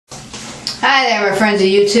Hi there, my friends of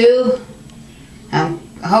YouTube. I'm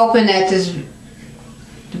hoping that this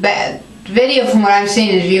video, from what I'm seeing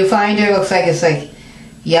in the viewfinder, looks like it's like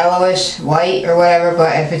yellowish, white, or whatever,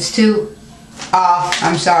 but if it's too off,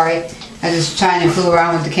 I'm sorry. I'm just trying to fool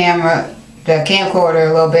around with the camera, the camcorder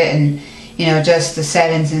a little bit, and adjust the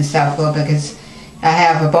settings and stuff a little bit, because I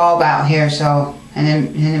have a bulb out here, so and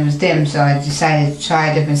it was dim, so I decided to try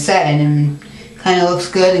a different setting, and kind of looks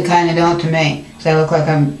good and kind of don't to me, because I look like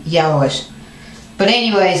I'm yellowish. But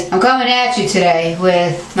anyways, I'm coming at you today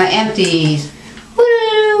with my empties. Woo!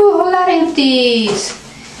 A whole lot of empties.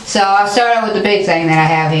 So I'll start out with the big thing that I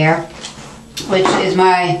have here, which is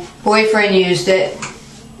my boyfriend used it.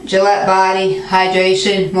 Gillette body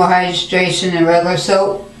hydration, more hydration than regular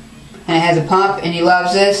soap, and it has a pump, and he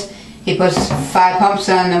loves this. He puts 5 pumps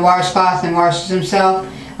on the washcloth and washes himself,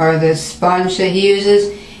 or the sponge that he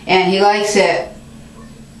uses, and he likes it.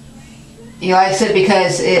 He likes it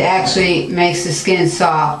because it actually makes the skin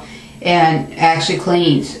soft and actually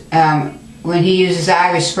cleans. When he uses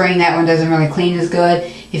Irish Spring, that one doesn't really clean as good.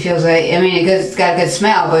 He feels like, it's got a good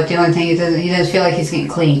smell, but the only thing he doesn't feel like he's getting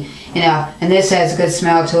clean. And this has a good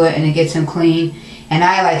smell to it, and it gets him clean. And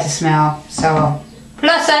I like the smell, so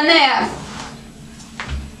plus on that.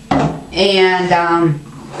 And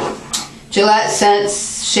Gillette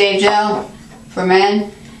Sense Shave Gel for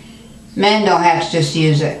men. Men don't have to just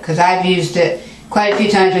use it, because I've used it quite a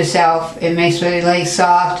few times myself. It makes my legs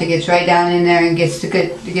soft. It gets right down in there and gets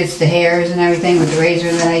the hairs and everything with the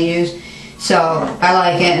razor that I use. So I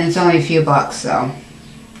like it, and it's only a few bucks. So,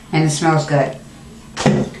 and it smells good.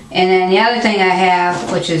 And then the other thing I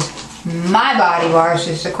have, which is my body wash,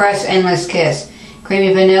 is the Crest Endless Kiss,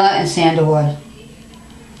 creamy vanilla and sandalwood.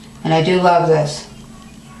 And I do love this.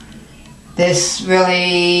 This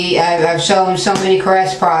really, I've shown so many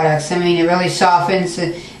Crest products. I mean, it really softens.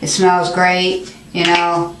 It smells great. It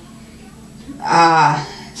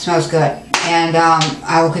smells good. And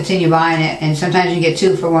I will continue buying it. And sometimes you get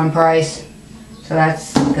 2 for 1 price, so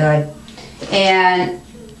that's good. And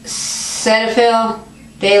Cetaphil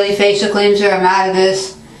Daily Facial Cleanser. I'm out of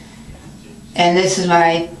this. And this is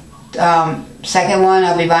my second one.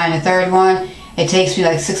 I'll be buying a third one. It takes me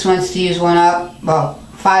like 6 months to use one up. Well,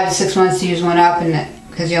 5 to 6 months to use one up, and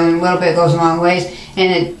because only a little bit goes a long ways.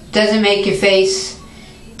 And it doesn't make your face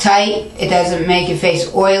tight. It doesn't make your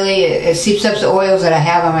face oily. It seeps up the oils that I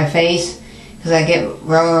have on my face, because I get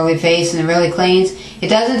real oily face, and it really cleans. It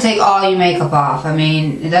doesn't take all your makeup off. I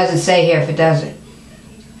mean, it doesn't say here if it does it.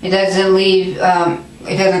 It doesn't leave.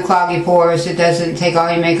 It doesn't clog your pores. It doesn't take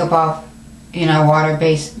all your makeup off.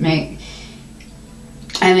 Water-based make.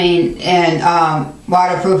 I mean, and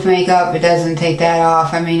waterproof makeup, it doesn't take that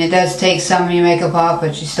off. I mean, it does take some of your makeup off,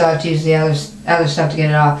 but you still have to use the other stuff to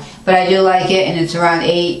get it off. But I do like it, and it's around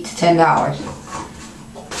 $8 to $10.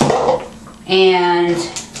 And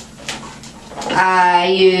I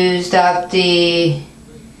used up the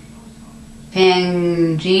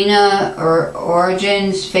Pangina or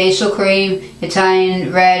Origins facial cream,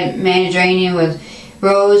 Italian red Mediterranean with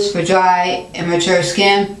rose for dry and mature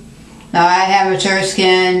skin. Now, I have mature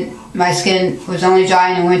skin. My skin was only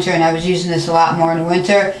dry in the winter, and I was using this a lot more in the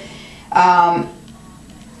winter.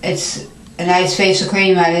 It's a nice facial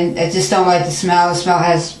cream. I just don't like the smell. The smell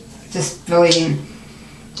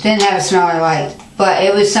didn't have a smell I liked. But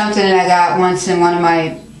it was something that I got once in one of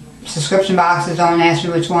my subscription boxes. Don't ask me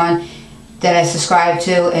which one, that I subscribed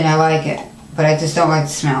to, and I like it. But I just don't like the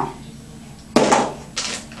smell.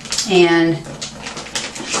 And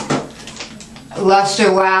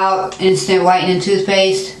Luster Wow Instant Whitening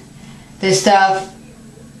Toothpaste. This stuff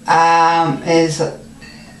is,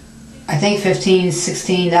 I think, $15,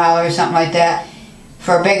 $16, something like that.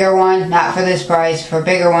 For a bigger one, not for this price, for a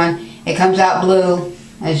bigger one. It comes out blue,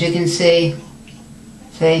 as you can see.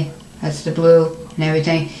 See? That's the blue and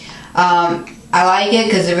everything. I like it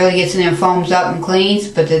because it really gets in there and foams up and cleans,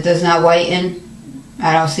 but it does not whiten.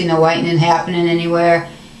 I don't see no whitening happening anywhere.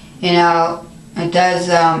 It does,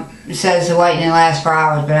 it says the whitening lasts for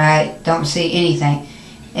hours, but I don't see anything.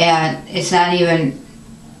 And it's not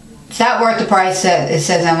worth the price that it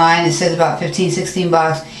says online. It says about 15, 16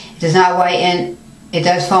 bucks. It does not whiten. It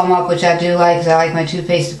does foam up, which I do like, because I like my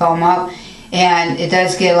toothpaste to foam up. And it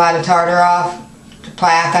does get a lot of tartar off, the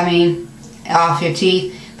plaque, off your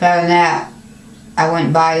teeth. But other than that, I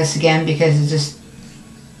wouldn't buy this again, because it's just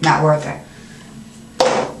not worth it.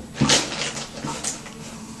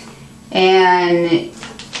 And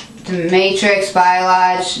the Matrix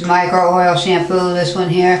Biolodge Micro Oil Shampoo, this one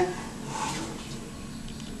here.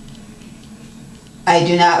 I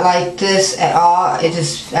do not like this at all.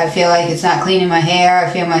 I feel like it's not cleaning my hair. I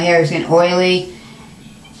feel my hair is getting oily.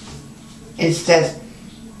 It's just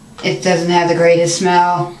it doesn't have the greatest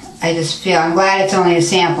smell. I just feel, I'm glad it's only a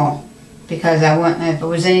sample, because I wouldn't, if it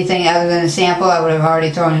was anything other than a sample, I would have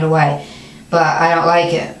already thrown it away. But I don't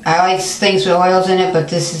like it. I like things with oils in it, but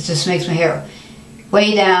this is, just makes my hair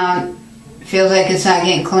way down. Feels like it's not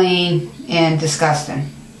getting clean and disgusting.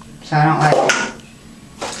 So I don't like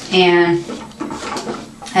it. And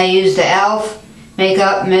I used the e.l.f.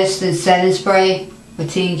 makeup mist and setting spray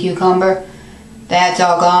with tea and cucumber. That's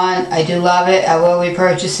all gone. I do love it. I will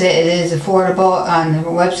repurchase it. It is affordable on the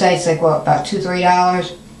website. It's like, what, about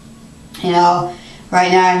 $2-3. You know,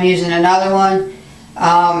 right now I'm using another one.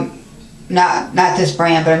 Not this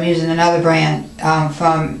brand, but I'm using another brand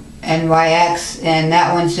from NYX, and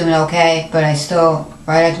that one's doing okay. But I still,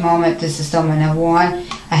 right at the moment, this is still my #1.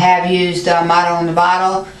 I have used Motto in the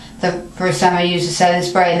Bottle. The first time I used the setting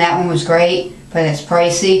spray, and that one was great, but it's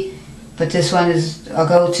pricey. But this one is a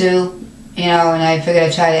go-to. You know, and I figured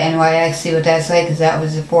I'd try the NYX, see what that's like, because that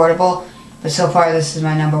was affordable. But so far, this is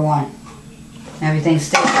my #1. Everything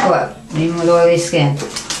stays put, even with oily skin.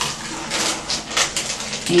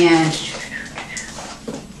 And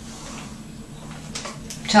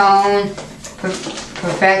Tone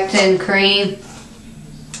Perfecting Cream.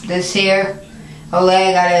 This here, Olay,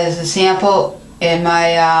 I got it as a sample in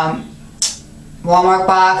my Walmart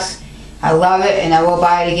box. I love it, and I will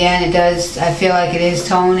buy it again. It does, I feel like it is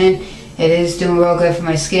toning. It is doing real good for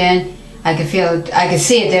my skin. I can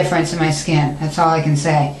see a difference in my skin. That's all I can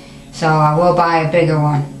say. So I will buy a bigger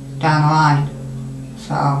one down the line.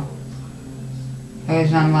 So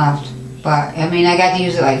there's none left. But I mean, I got to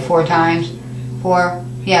use it like 4 times.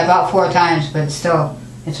 Yeah, about 4 times. But still,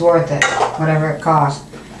 it's worth it. Whatever it costs.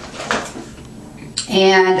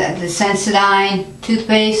 And the Sensodyne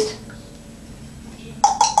toothpaste.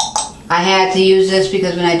 I had to use this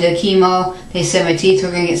because when I did chemo, they said my teeth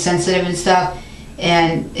were going to get sensitive and stuff.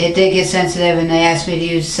 And it did get sensitive, and they asked me to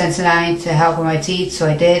use Sensodyne to help with my teeth, so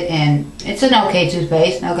I did. And it's an okay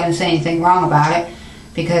toothpaste. Not going to say anything wrong about it,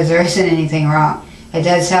 because there isn't anything wrong. It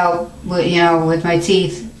does help with, you know, with my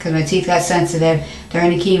teeth, because my teeth got sensitive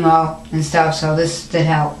during the chemo and stuff, so this did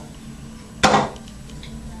help.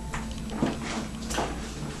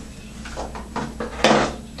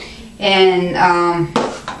 And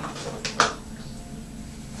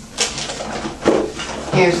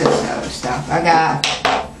here's this other stuff. I got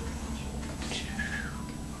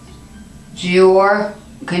Dior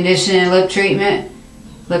conditioning lip treatment,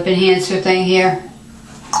 lip enhancer thing here.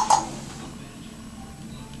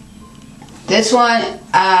 This one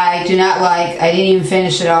I do not like. I didn't even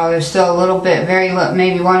finish it all. There's still a little bit,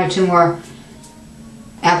 maybe 1 or 2 more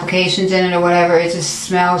applications in it or whatever. It just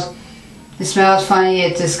smells. It smells funny.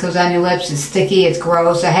 It just goes on your lips. It's sticky. It's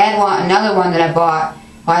gross. I had another one that I bought.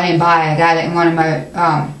 Well, I didn't buy it. I got it in one of my,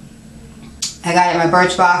 I got it in my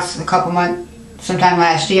Birchbox sometime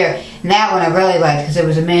last year. And that one I really liked because it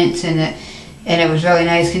was a mint and it was really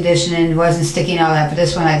nice conditioning. It wasn't sticky and all that. But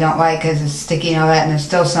this one I don't like because it's sticky and all that, and there's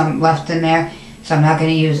still some left in there. So I'm not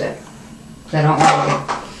going to use it because I don't like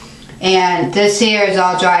it. And this here is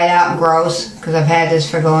all dried out and gross because I've had this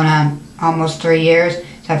for going on almost 3 years.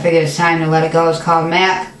 So I figured it's time to let it go. It's called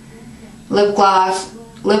MAC Lip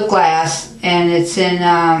Glass, and it's in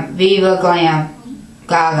Viva Glam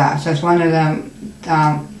Gaga. So it's one of them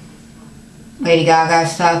Lady Gaga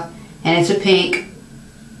stuff, and it's a pink,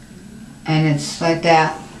 and it's like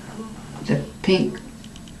that. It's a pink.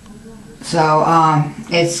 So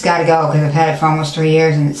it's got to go because I've had it for almost 3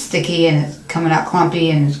 years, and it's sticky, and it's coming out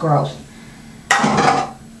clumpy, and it's gross.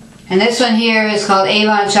 And this one here is called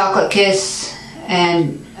Avon Chocolate Kiss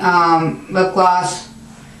and lip gloss.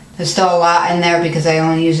 There's still a lot in there because I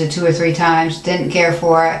only used it 2 or 3 times. Didn't care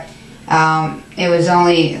for it. It was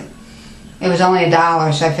only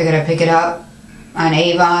 $1, so I figured I'd pick it up on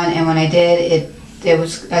Avon. And when I did,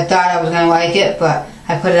 I thought I was gonna like it, but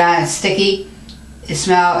I put it on. It's sticky.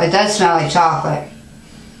 It does smell like chocolate,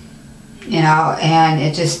 you know. And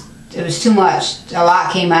it was too much. A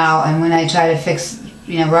lot came out, and when I tried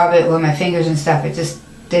to rub it with my fingers and stuff, it just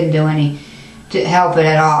didn't do any to help it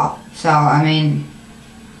at all. So I mean,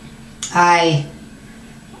 I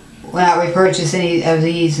will not repurchase any of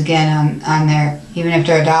these again on there, even if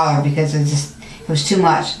they're $1, because it was too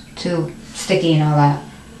much, too sticky and all that.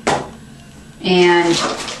 And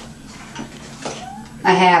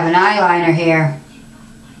I have an eyeliner here,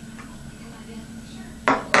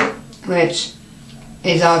 which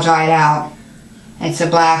is all dried out. It's a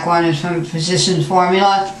black one. It's from Physicians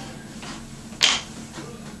Formula.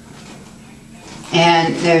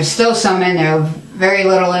 And there's still some in there, very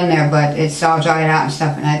little in there, but it's all dried out and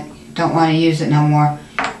stuff, and I don't want to use it no more.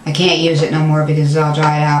 I can't use it no more because it's all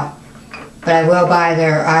dried out. But I will buy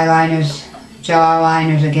their eyeliners gel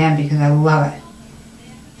eyeliners again because I love it.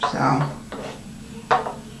 So,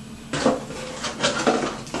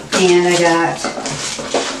 and I got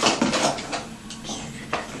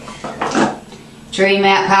Dream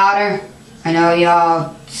Ap powder. I know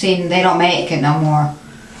y'all seen they don't make it no more.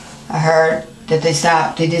 I heard that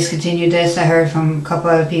they discontinued this. I heard from a couple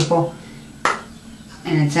other people,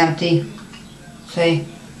 and it's empty. See,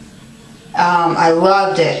 I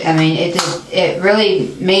loved it. I mean, it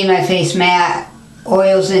really made my face matte.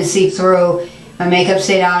 Oils didn't seep through. My makeup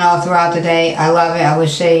stayed on all throughout the day. I love it. I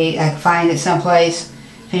wish I could find it someplace.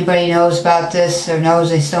 If anybody knows about this or knows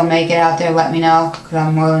they still make it out there, let me know, because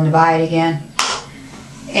I'm willing to buy it again.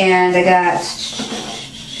 And I got,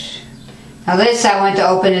 now this I went to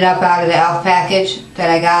open it up out of the elf package that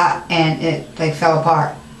I got, and it like fell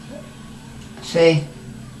apart. See?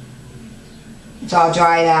 It's all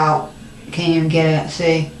dried out. Can't even get it.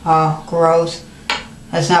 See? Oh, gross.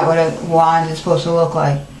 That's not what a wand is supposed to look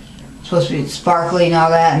like. It's supposed to be sparkly and all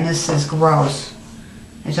that, and this is gross.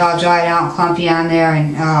 It's all dried out and clumpy on there,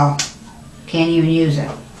 and oh, can't even use it.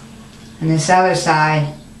 And this other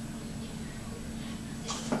side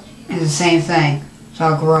is the same thing. It's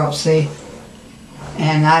all gross, see?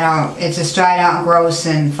 And it's just dried out and gross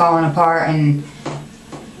and falling apart, and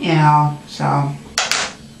you know, so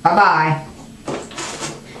bye-bye.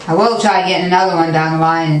 I will try getting another one down the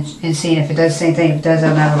line and seeing if it does the same thing. If it does,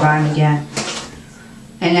 I'll never buy them again.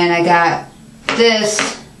 And then I got this,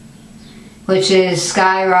 which is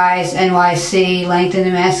Skyrise NYC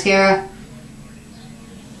Lengthening Mascara.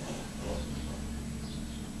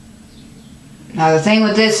 Now the thing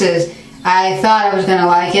with this is, I thought I was going to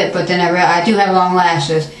like it, but then I do have long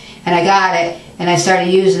lashes, and I got it, and I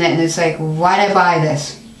started using it, and it's like, why did I buy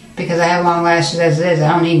this? Because I have long lashes as it is. I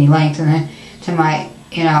don't need any lengthening to my,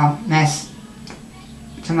 you know,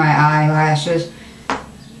 to my eyelashes.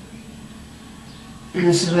 And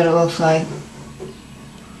this is what it looks like.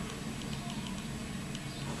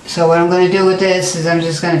 So what I'm going to do with this is I'm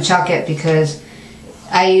just going to chuck it, because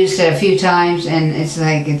I used it a few times and it's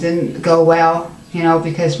like it didn't go well, you know,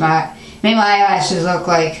 because it made my eyelashes look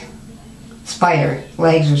like spider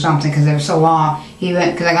legs or something, because they were so long.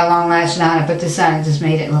 Even because I got long lashes on it, but this on it just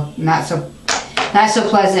made it look not so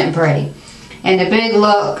pleasant and pretty. And the Big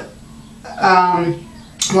Look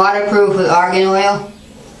waterproof with argan oil.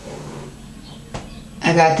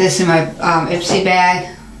 I got this in my Ipsy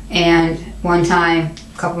bag, and one time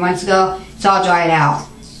a couple months ago, it's all dried out.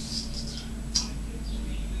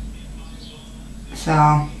 So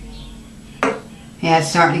yeah, it's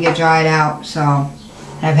starting to get dried out. So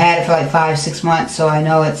I've had it for like 5-6 months, so I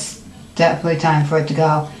know it's definitely time for it to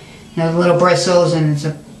go. You know, the little bristles, and it's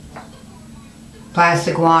a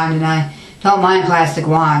plastic wand, and I don't mind plastic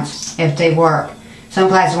wands if they work. Some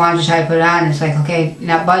plastic wands you try to put it on, and it's like, okay,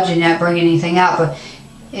 not budging, not bringing anything out,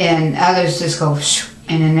 and others just go,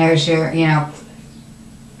 and then there's your, you know,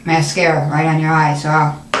 mascara right on your eye. So,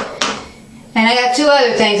 and I got two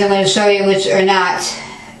other things I'm going to show you which are not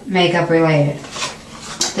makeup related.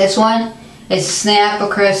 This one is Snap a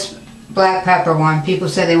Crisp Black Pepper one. People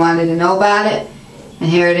said they wanted to know about it, and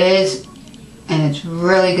here it is. And it's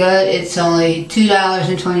really good. It's only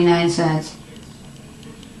 $2.29.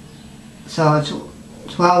 So it's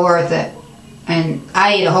well worth it. And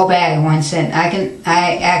I eat a whole bag in 1 cent.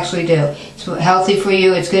 I actually do. It's healthy for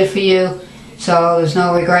you. It's good for you. So there's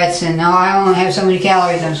no regrets. And no, I only have so many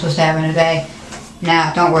calories I'm supposed to have in a day.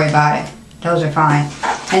 Nah, don't worry about it. Those are fine.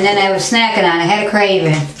 And then I was snacking on. I had a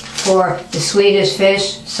craving for the Swedish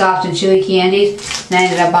Fish soft and chewy candies, and I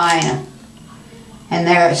ended up buying them. And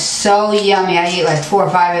they're so yummy. I eat like 4 or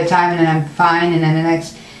 5 at a time, and then I'm fine. And then the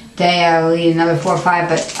next day I'll eat another 4 or 5.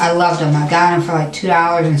 But I loved them. I got them for like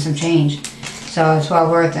 $2 and some change. So it's well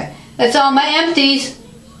worth it. That's all my empties,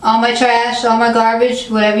 all my trash, all my garbage,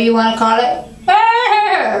 whatever you want to call it.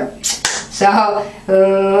 So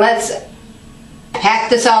let's pack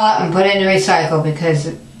this all up and put it in the recycle,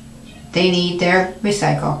 because they need their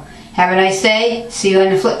recycle. Have a nice day. See you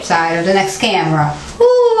on the flip side of the next camera.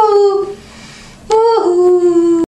 Woo! Woohoo!